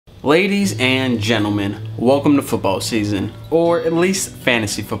Ladies and gentlemen, welcome to football season, or at least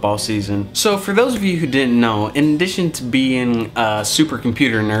fantasy football season. So for those of you who didn't know, in addition to being a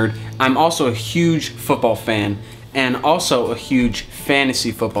supercomputer nerd, I'm also a huge football fan and also a huge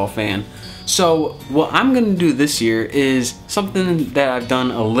fantasy football fan. So what I'm going to do this year is something that I've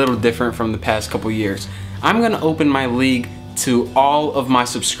done a little different from the past couple years. I'm going to open my league to all of my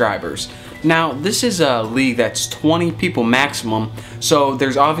subscribers. Now, this is a league that's 20 people maximum, so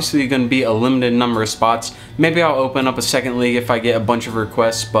there's obviously going to be a limited number of spots. Maybe I'll open up a second league if I get a bunch of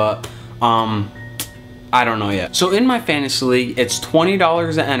requests, but I don't know yet. So in my fantasy league, it's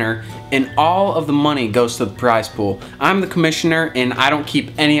 $20 to enter, and all of the money goes to the prize pool. I'm the commissioner, and I don't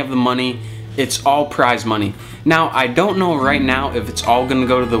keep any of the money. It's all prize money. Now, I don't know right now if it's all going to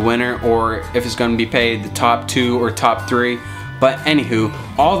go to the winner or if it's going to be paid the top 2 or top 3. But anywho,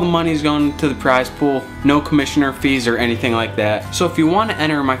 all the money is going to the prize pool, no commissioner fees or anything like that. So if you want to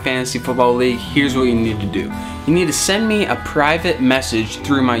enter my fantasy football league, here's what you need to do. You need to send me a private message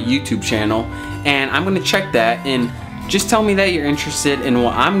through my YouTube channel, and I'm going to check that and just tell me that you're interested. And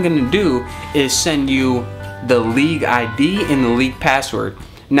what I'm going to do is send you the league ID and the league password.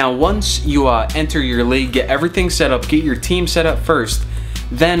 Now once you enter your league, get everything set up, get your team set up first,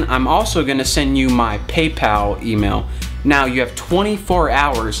 then I'm also going to send you my PayPal email. Now you have 24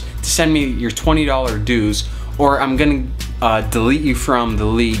 hours to send me your $20 dues, or I'm gonna delete you from the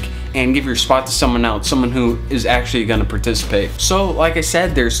league and give your spot to someone else, someone who is actually gonna participate. So like I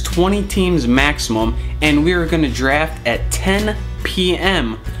said, there's 20 teams maximum, and we are gonna draft at 10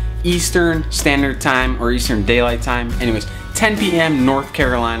 p.m. Eastern Standard Time, or Eastern Daylight Time. Anyways, 10 p.m. North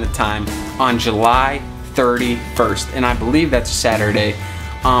Carolina time on July 31st, and I believe that's a Saturday.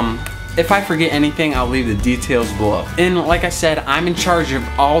 If I forget anything, I'll leave the details below. And like I said, I'm in charge of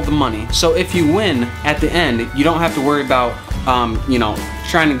all the money. So if you win at the end, you don't have to worry about, you know,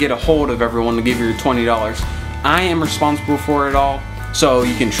 trying to get a hold of everyone to give you your $20. I am responsible for it all. So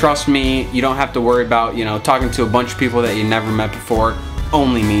you can trust me. You don't have to worry about, you know, talking to a bunch of people that you never met before.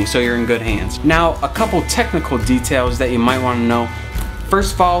 Only me, so you're in good hands. Now, a couple technical details that you might want to know.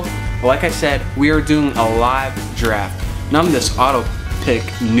 First of all, like I said, we are doing a live draft. None of this auto pick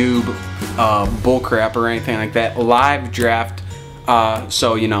noob bullcrap or anything like that. Live draft,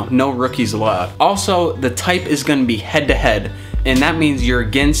 so you know, no rookies allowed. Also, the type is going to be head to head, and that means you're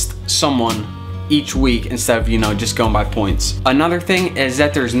against someone each week instead of, you know, just going by points. Another thing is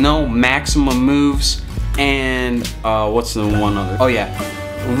that there's no maximum moves, and what's the one other? Oh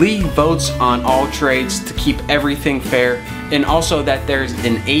yeah, league votes on all trades to keep everything fair, and also that there's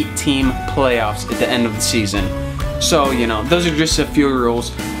an 8-team playoffs at the end of the season. So, you know, those are just a few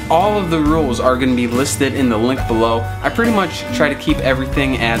rules. All of the rules are going to be listed in the link below. I pretty much try to keep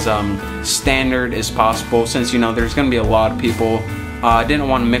everything as standard as possible, since, you know, there's going to be a lot of people. I didn't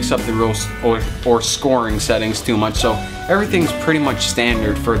want to mix up the rules or scoring settings too much, so everything's pretty much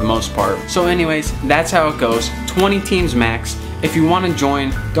standard for the most part. So anyways, that's how it goes. 20 teams max. If you want to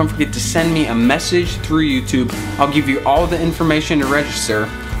join, don't forget to send me a message through YouTube. I'll give you all the information to register.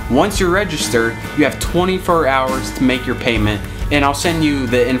 Once you're registered, you have 24 hours to make your payment, and I'll send you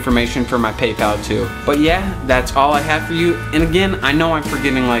the information for my PayPal too. But yeah, that's all I have for you. And again, I know I'm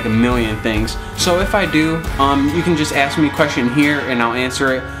forgetting like a million things, so if I do, you can just ask me a question here and I'll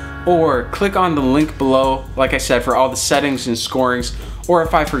answer it, or click on the link below, like I said, for all the settings and scorings, or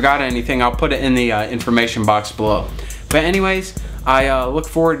if I forgot anything, I'll put it in the information box below. But anyways, I look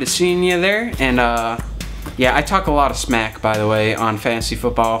forward to seeing you there, and yeah, I talk a lot of smack, by the way, on fantasy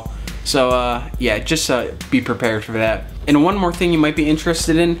football. So, yeah, just be prepared for that. And one more thing you might be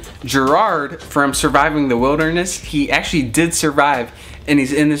interested in, Gerard from Surviving the Wilderness, he actually did survive, and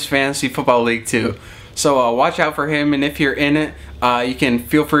he's in this fantasy football league too. So, watch out for him, and if you're in it, you can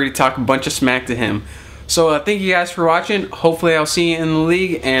feel free to talk a bunch of smack to him. So, thank you guys for watching. Hopefully, I'll see you in the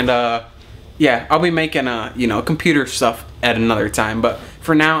league, and yeah, I'll be making, you know, computer stuff at another time. But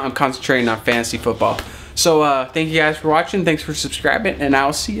for now, I'm concentrating on fantasy football. So thank you guys for watching, thanks for subscribing, and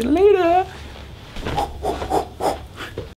I'll see you later.